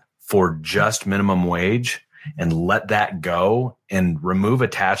that for just minimum wage and let that go and remove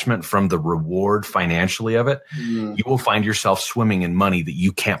attachment from the reward financially of it, you will find yourself swimming in money that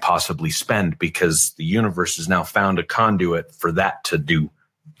you can't possibly spend because the universe has now found a conduit for that to do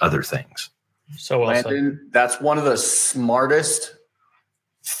other things. So well Landon, said. That's one of the smartest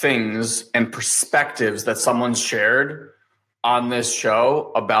things and perspectives that someone's shared on this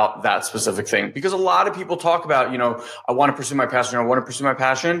show about that specific thing, because a lot of people talk about, I want to pursue my passion. I want to pursue my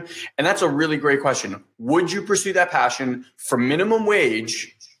passion. And that's a really great question. Would you pursue that passion for minimum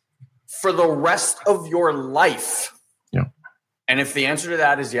wage for the rest of your life? Yeah. And if the answer to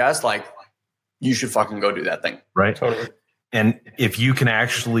that is yes, you should fucking go do that thing. Right. Totally. And if you can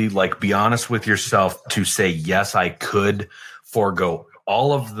actually be honest with yourself to say, yes, I could forego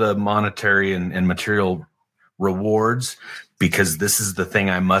all of the monetary and material rewards because this is the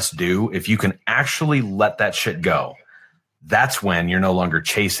thing I must do. If you can actually let that shit go, that's when you're no longer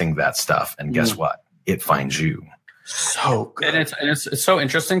chasing that stuff. And guess what? It finds you. So good. And it's so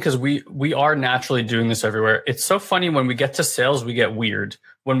interesting because we are naturally doing this everywhere. It's so funny when we get to sales, we get weird.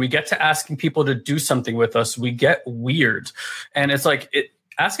 When we get to asking people to do something with us, we get weird. And it's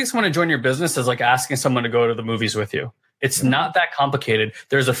asking someone to join your business is like asking someone to go to the movies with you. It's not that complicated.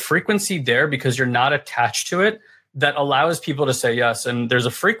 There's a frequency there because you're not attached to it that allows people to say yes. And there's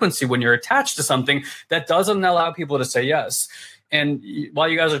a frequency when you're attached to something that doesn't allow people to say yes. And while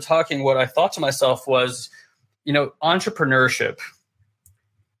you guys are talking, what I thought to myself was, entrepreneurship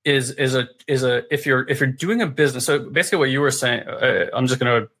is a if you're doing a business. So basically what you were saying, I'm just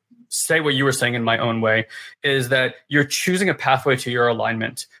going to say what you were saying in my own way, is that you're choosing a pathway to your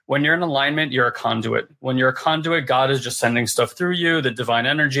alignment. When you're in alignment, you're a conduit. When you're a conduit, God is just sending stuff through you, the divine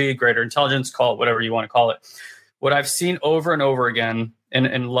energy, greater intelligence, call it whatever you want to call it. What I've seen over and over again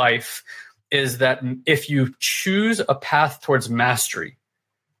in life is that if you choose a path towards mastery,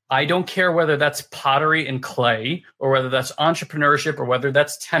 I don't care whether that's pottery and clay or whether that's entrepreneurship or whether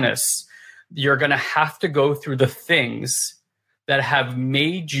that's tennis, you're going to have to go through the things that have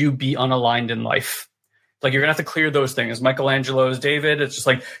made you be unaligned in life. You're going to have to clear those things. Michelangelo's David, it's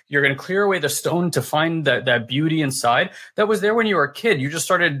just you're going to clear away the stone to find that beauty inside that was there when you were a kid.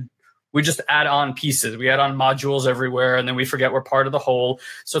 We just add on pieces. We add on modules everywhere, and then we forget we're part of the whole.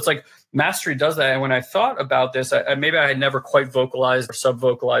 So it's mastery does that. And when I thought about this, maybe I had never quite vocalized or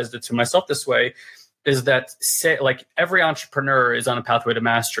sub-vocalized it to myself this way, is that every entrepreneur is on a pathway to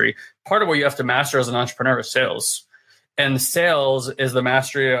mastery. Part of what you have to master as an entrepreneur is sales. And sales is the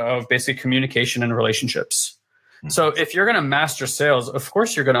mastery of basic communication and relationships. So if you're going to master sales, of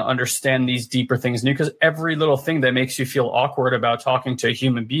course, you're going to understand these deeper things because every little thing that makes you feel awkward about talking to a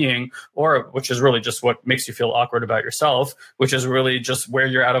human being, or which is really just what makes you feel awkward about yourself, which is really just where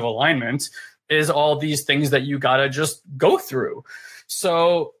you're out of alignment, is all these things that you got to just go through.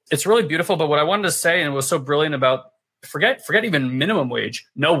 So it's really beautiful. But what I wanted to say, and it was so brilliant about forget even minimum wage,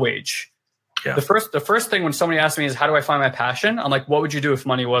 no wage. Yeah. The first thing when somebody asks me is, how do I find my passion? I'm like, what would you do if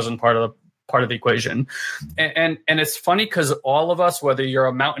money wasn't part of the equation? And it's funny because all of us, whether you're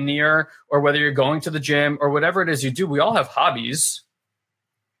a mountaineer or whether you're going to the gym or whatever it is you do, we all have hobbies.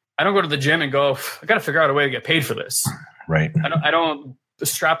 I don't go to the gym and go, I got to figure out a way to get paid for this. Right. I don't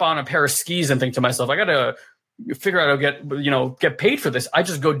strap on a pair of skis and think to myself, I got to figure out how to get paid for this. I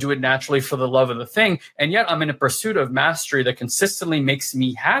just go do it naturally for the love of the thing. And yet I'm in a pursuit of mastery that consistently makes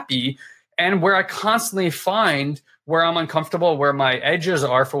me happy, and where I constantly find where I'm uncomfortable, where my edges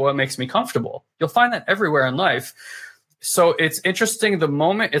are for what makes me comfortable. You'll find that everywhere in life. So it's interesting. The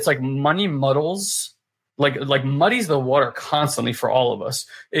moment it's money muddles, muddies the water constantly for all of us.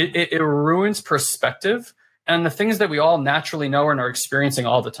 It ruins perspective and the things that we all naturally know and are experiencing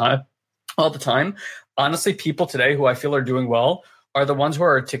all the time. Honestly, people today who I feel are doing well are the ones who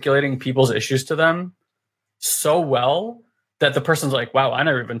are articulating people's issues to them so well that the person's like, wow, I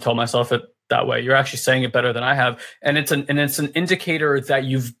never even told myself it that way. You're actually saying it better than I have. And it's an indicator that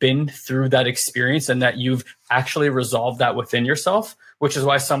you've been through that experience and that you've actually resolved that within yourself, which is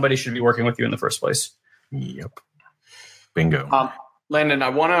why somebody should be working with you in the first place. Yep. Bingo. Landon, I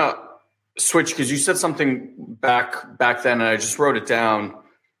want to switch because you said something back then, and I just wrote it down.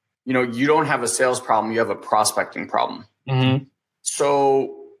 You don't have a sales problem, you have a prospecting problem. Mm-hmm.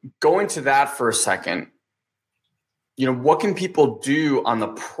 So going to that for a second, what can people do on the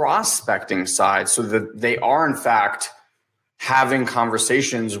prospecting side so that they are in fact having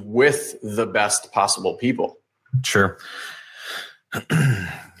conversations with the best possible people? Sure.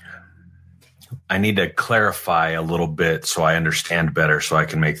 I need to clarify a little bit so I understand better so I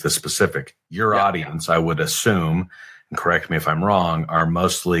can make this specific. Your audience, I would assume, and correct me if I'm wrong, are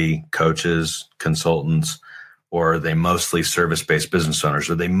mostly coaches, consultants, or are they mostly service-based business owners?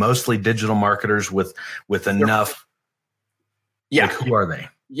 Are they mostly digital marketers with enough? Yeah. Like, who are they?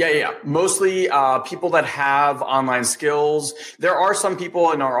 Yeah. Mostly people that have online skills. There are some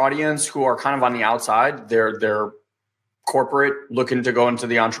people in our audience who are kind of on the outside. They're corporate, looking to go into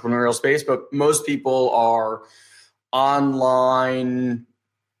the entrepreneurial space, but most people are online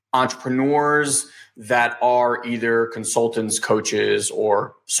entrepreneurs that are either consultants, coaches,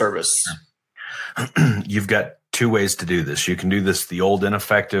 or service. You've got two ways to do this. You can do this the old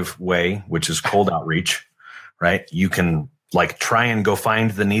ineffective way, which is cold outreach, right? You can try and go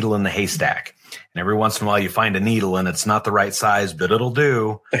find the needle in the haystack. And every once in a while you find a needle and it's not the right size, but it'll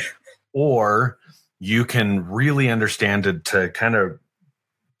do. Or you can really understand it, to kind of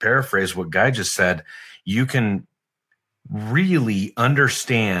paraphrase what Guy just said. You can really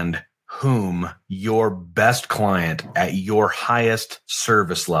understand whom your best client at your highest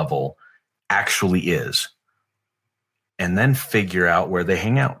service level actually is, and then figure out where they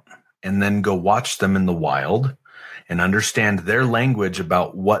hang out, and then go watch them in the wild and understand their language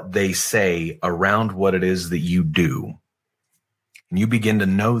about what they say around what it is that you do. And you begin to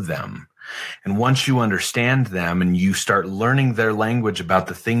know them. And once you understand them and you start learning their language about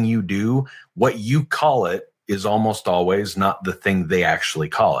the thing you do, what you call it is almost always not the thing they actually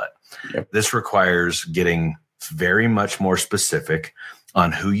call it. Yep. This requires getting very much more specific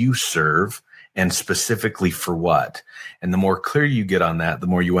on who you serve and specifically for what. And the more clear you get on that, the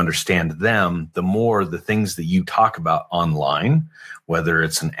more you understand them, the more the things that you talk about online, whether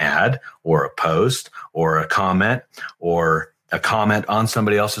it's an ad or a post or a comment or a comment on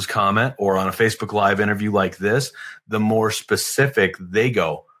somebody else's comment or on a Facebook Live interview like this, the more specific they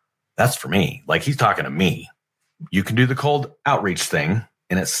go, that's for me. Like, he's talking to me. You can do the cold outreach thing,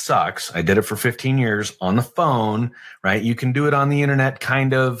 and it sucks. I did it for 15 years on the phone, right? You can do it on the internet,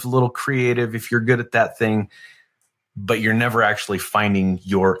 kind of a little creative if you're good at that thing, but you're never actually finding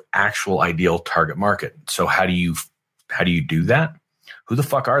your actual ideal target market. So how do you do that? Who the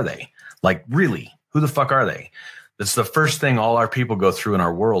fuck are they? Like, really, who the fuck are they? That's the first thing all our people go through in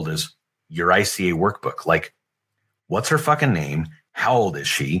our world is your ICA workbook. Like, what's her fucking name? How old is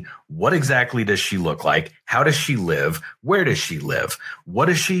she? What exactly does she look like? How does she live? Where does she live? What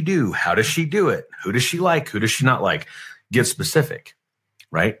does she do? How does she do it? Who does she like? Who does she not like? Get specific,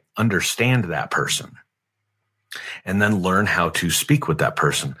 right? Understand that person. And then learn how to speak with that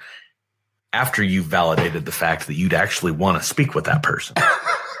person after you've validated the fact that you'd actually want to speak with that person.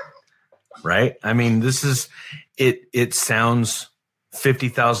 Right? I mean, this is, it sounds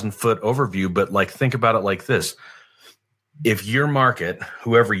 50,000 foot overview, but like, think about it like this. If your market,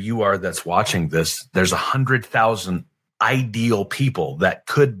 whoever you are that's watching this, there's 100,000 ideal people that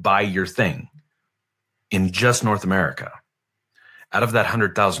could buy your thing in just North America. Out of that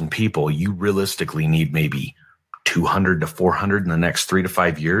 100,000 people, you realistically need maybe 200 to 400 in the next 3 to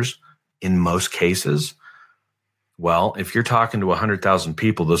 5 years in most cases. Well, if you're talking to 100,000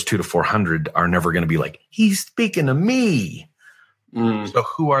 people, those 200 to 400 are never going to be like, he's speaking to me. So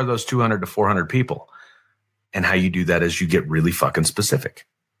who are those 200 to 400 people? And how you do that is you get really fucking specific.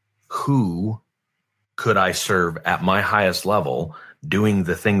 Who could I serve at my highest level doing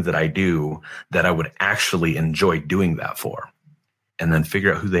the thing that I do that I would actually enjoy doing that for? And then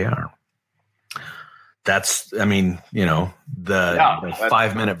figure out who they are. That's, I mean, you know, the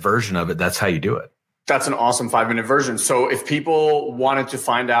 5-minute version of it. That's how you do it. That's an awesome 5-minute version. So if people wanted to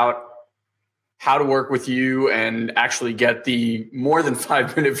find out how to work with you and actually get the more than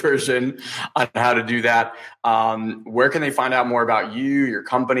 5-minute version on how to do that, where can they find out more about you, your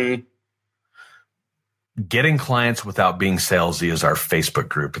company? Getting Clients Without Being Salesy is our Facebook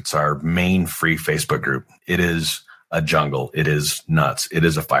group. It's our main free Facebook group. It is a jungle. It is nuts. It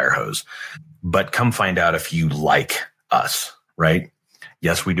is a fire hose. But come find out if you like us, right?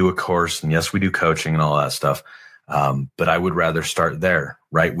 Yes, we do a course, and yes, we do coaching and all that stuff. But I would rather start there,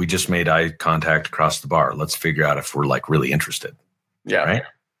 right? We just made eye contact across the bar. Let's figure out if we're like really interested. Yeah. Right.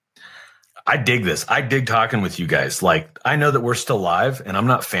 I dig this. I dig talking with you guys. Like, I know that we're still live and I'm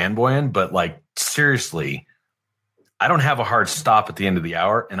not fanboying, but like, seriously, I don't have a hard stop at the end of the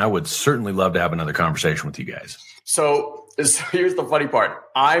hour, and I would certainly love to have another conversation with you guys. So here's the funny part.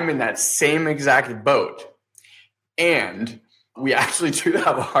 I'm in that same exact boat, and we actually do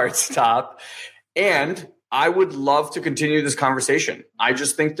have a hard stop, and I would love to continue this conversation. I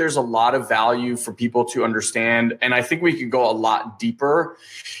just think there's a lot of value for people to understand, and I think we could go a lot deeper,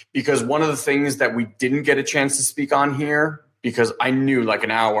 because one of the things that we didn't get a chance to speak on here, because I knew like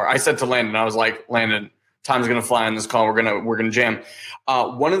an hour, I said to Landon, I was like, Landon, time's going to fly on this call. We're going to jam.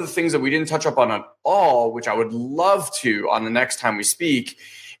 One of the things that we didn't touch up on at all, which I would love to on the next time we speak,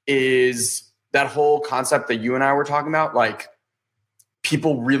 is that whole concept that you and I were talking about. Like,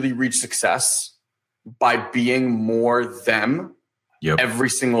 people really reach success by being more them every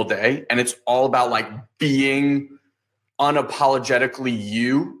single day. And it's all about like being unapologetically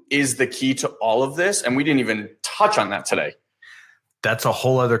you is the key to all of this. And we didn't even touch on that today. That's a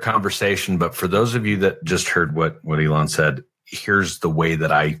whole other conversation. But for those of you that just heard what Elon said, here's the way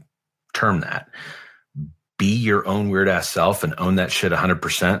that I term that. Be your own weird ass self and own that shit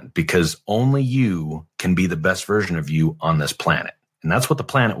 100%, because only you can be the best version of you on this planet. And that's what the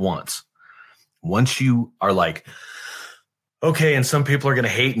planet wants. Once you are like, okay, and some people are going to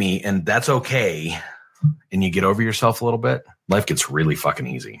hate me, and that's okay, and you get over yourself a little bit, life gets really fucking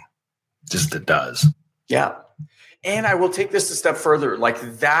easy. Just it does. Yeah. And I will take this a step further. Like,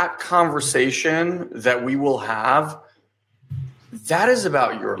 that conversation that we will have, that is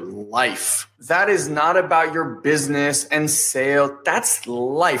about your life. That is not about your business and sale. That's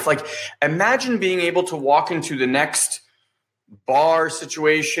life. Like, imagine being able to walk into the next bar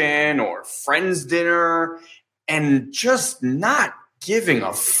situation or friends dinner and just not giving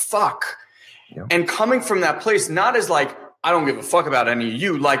a fuck. Yeah. And coming from that place, not as like, I don't give a fuck about any of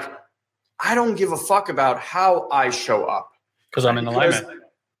you. Like, I don't give a fuck about how I show up. Because I'm in alignment.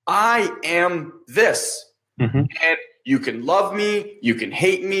 I am this. Mm-hmm. And you can love me, you can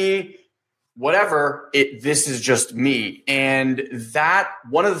hate me, whatever. This is just me. And that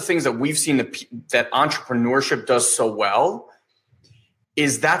one of the things that we've seen that entrepreneurship does so well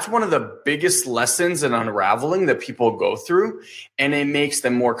is that's one of the biggest lessons in unraveling that people go through. And it makes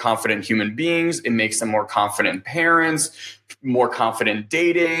them more confident human beings. It makes them more confident parents, more confident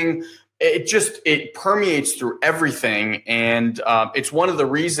dating. It permeates through everything. And it's one of the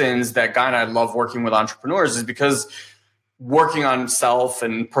reasons that Guy and I love working with entrepreneurs, is because working on self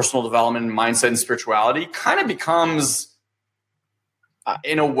and personal development and mindset and spirituality kind of becomes,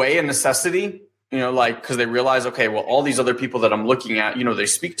 in a way, a necessity, because they realize, okay, well, all these other people that I'm looking at, they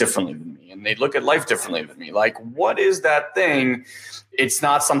speak differently than me and they look at life differently than me. Like, what is that thing? It's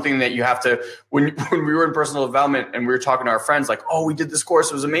not something that you have to, when we were in personal development and we were talking to our friends, like, oh, we did this course,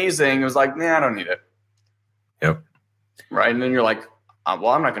 it was amazing. It was like, nah, I don't need it. Yep. Right. And then you're like, well,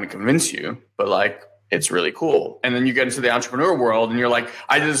 I'm not going to convince you, but like, it's really cool. And then you get into the entrepreneur world and you're like,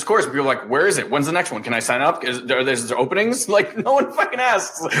 I did this course. People are like, where is it? When's the next one? Can I sign up? Is there openings? Like, no one fucking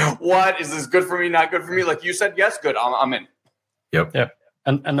asks. What is this good for me? Not good for me? Like, you said, yes, good. I'm in. Yep.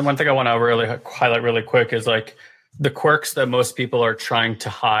 And the one thing I want to really highlight really quick is like the quirks that most people are trying to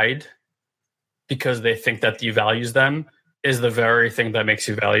hide because they think that devalues them is the very thing that makes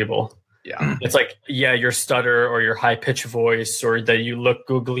you valuable. Yeah. It's like, yeah, your stutter or your high pitched voice, or that you look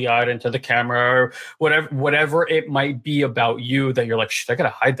googly eyed into the camera, or whatever it might be about you that you're like, shit, I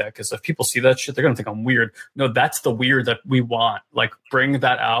gotta hide that, because if people see that shit, they're gonna think I'm weird. No, that's the weird that we want. Like, bring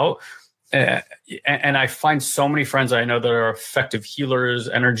that out. And I find so many friends I know that are effective healers,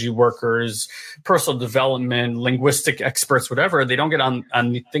 energy workers, personal development, linguistic experts, whatever. They don't get on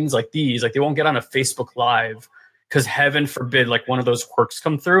things like these. Like, they won't get on a Facebook Live, because heaven forbid, like, one of those quirks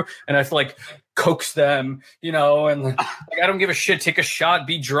come through and I have to like coax them, and like, I don't give a shit. Take a shot,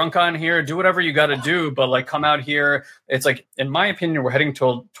 be drunk on here, do whatever you got to do. But like, come out here. It's like, in my opinion, we're heading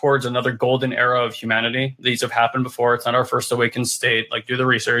towards another golden era of humanity. These have happened before. It's not our first awakened state. Like, do the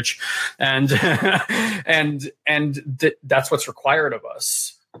research. And, that's what's required of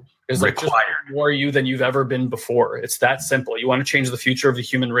us. Is like, just be more you than you've ever been before. It's that simple. You want to change the future of the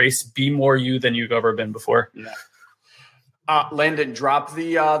human race, be more you than you've ever been before. Yeah. Landon, drop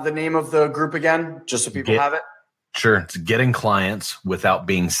the name of the group again, just so people have it. Sure. It's Getting Clients Without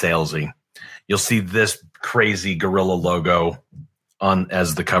Being Salesy. You'll see this crazy gorilla logo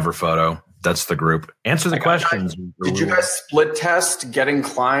as the cover photo. That's the group. Answer the questions. Did you guys split test Getting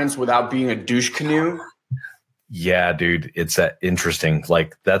Clients Without Being a Douche Canoe? Yeah, dude. It's interesting.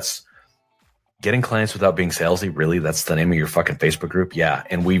 Like, that's Getting Clients Without Being Salesy. Really? That's the name of your fucking Facebook group? Yeah.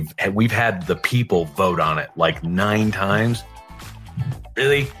 And we've had the people vote on it like 9 times.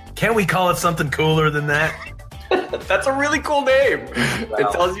 Really? Can't we call it something cooler than that? That's a really cool name. Wow.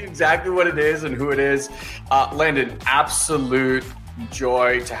 It tells you exactly what it is and who it is. Landon, absolute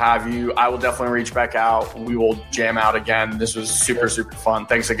joy to have you. I will definitely reach back out. We will jam out again. This was super, super fun.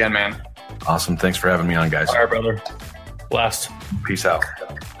 Thanks again, man. Awesome. Thanks for having me on, guys. All right, brother. Blast. Peace out.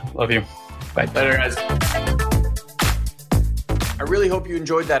 Love you. Bye. Later, guys. I really hope you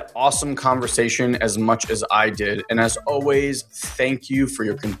enjoyed that awesome conversation as much as I did. And as always, thank you for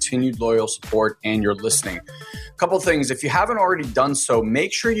your continued loyal support and your listening. A couple things. If you haven't already done so,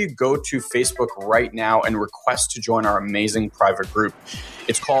 make sure you go to Facebook right now and request to join our amazing private group.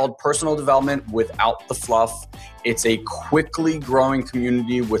 It's called Personal Development Without the Fluff. It's a quickly growing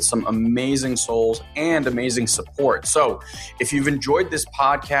community with some amazing souls and amazing support. So if you've enjoyed this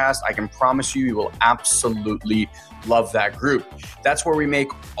podcast, I can promise you will absolutely love that group. That's where we make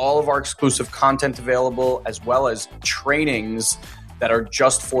all of our exclusive content available, as well as trainings that are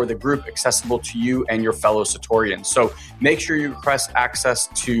just for the group, accessible to you and your fellow Satorians. So make sure you request access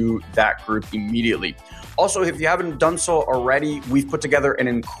to that group immediately. Also, if you haven't done so already, we've put together an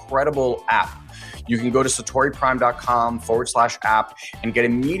incredible app. You can go to satoriprime.com/app and get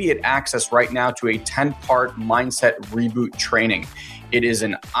immediate access right now to a 10-part mindset reboot training. It is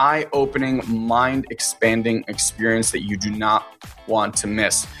an eye-opening, mind-expanding experience that you do not want to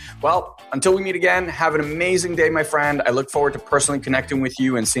miss. Well, until we meet again, have an amazing day, my friend. I look forward to personally connecting with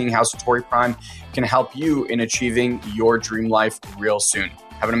you and seeing how Satori Prime can help you in achieving your dream life real soon.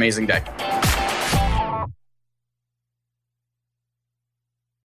 Have an amazing day.